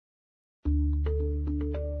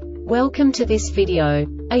Welcome to this video.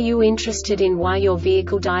 Are you interested in why your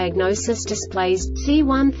vehicle diagnosis displays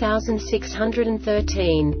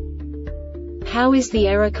C1613? How is the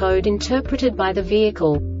error code interpreted by the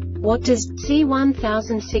vehicle? What does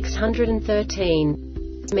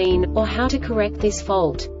C1613 mean, or how to correct this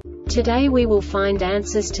fault? Today we will find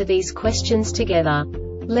answers to these questions together.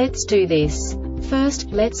 Let's do this.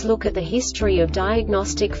 First, let's look at the history of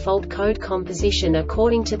diagnostic fault code composition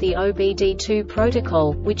according to the OBD2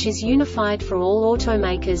 protocol, which is unified for all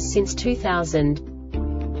automakers since 2000.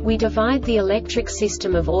 We divide the electric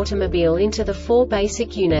system of automobile into the four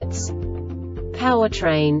basic units: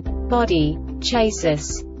 powertrain, body,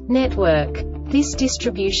 chassis, network. This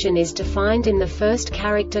distribution is defined in the first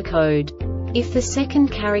character code. If the second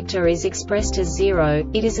character is expressed as 0,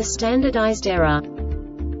 it is a standardized error.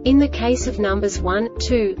 In the case of numbers 1,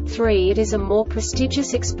 2, 3, it is a more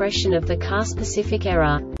prestigious expression of the car-specific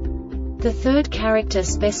error. The third character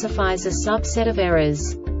specifies a subset of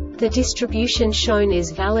errors. The distribution shown is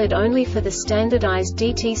valid only for the standardized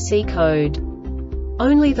DTC code.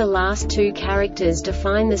 Only the last two characters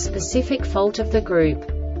define the specific fault of the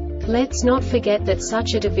group. Let's not forget that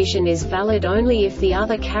such a division is valid only if the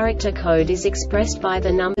other character code is expressed by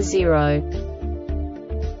the number 0.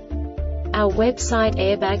 Our website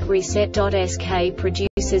airbagreset.sk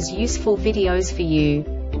produces useful videos for you.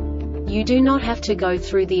 You do not have to go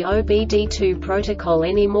through the OBD2 protocol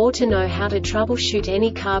anymore to know how to troubleshoot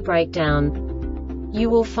any car breakdown. You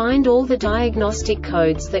will find all the diagnostic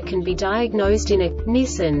codes that can be diagnosed in a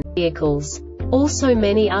Nissan vehicles. Also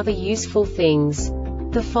many other useful things.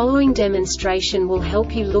 The following demonstration will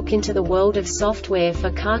help you look into the world of software for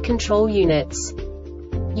car control units.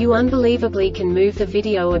 You unbelievably can move the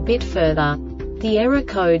video a bit further. The error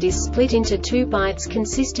code is split into 2 bytes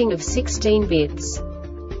consisting of 16 bits.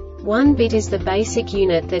 1 bit is the basic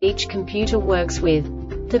unit that each computer works with.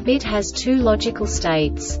 The bit has 2 logical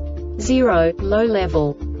states: 0, low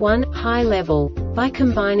level, 1, high level. By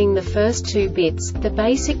combining the first 2 bits, the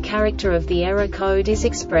basic character of the error code is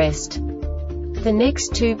expressed. The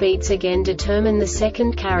next 2 beats again determine the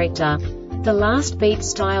second character. The last beat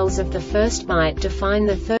styles of the first byte define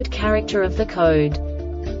the third character of the code.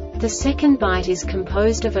 The second byte is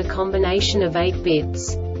composed of a combination of 8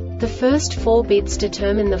 bits. The first 4 bits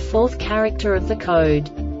determine the fourth character of the code.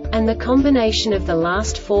 And the combination of the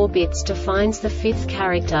last 4 bits defines the fifth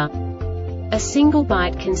character. A single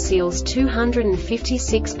byte conceals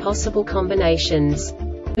 256 possible combinations.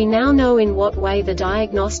 We now know in what way the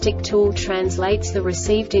diagnostic tool translates the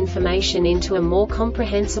received information into a more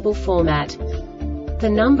comprehensible format. The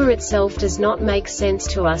number itself does not make sense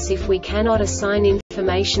to us if we cannot assign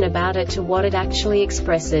information about it to what it actually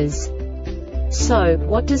expresses. So,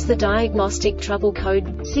 what does the Diagnostic Trouble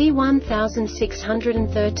Code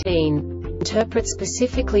C1613 interpret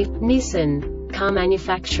specifically for Nissan car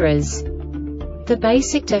manufacturers? The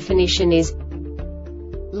basic definition is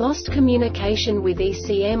lost communication with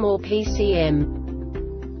ECM or PCM.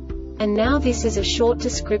 And now this is a short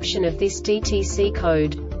description of this DTC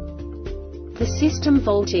code. The system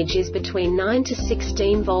voltage is between 9 to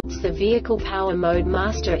 16 volts. The vehicle power mode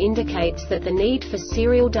master indicates that the need for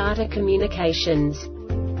serial data communications.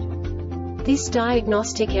 This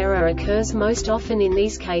diagnostic error occurs most often in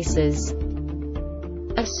these cases: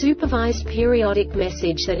 a supervised periodic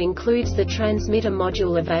message that includes the transmitter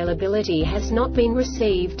module availability has not been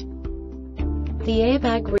received. The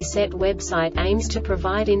Airbag Reset website aims to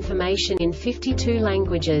provide information in 52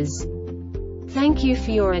 languages. Thank you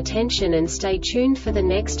for your attention and stay tuned for the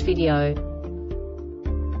next video.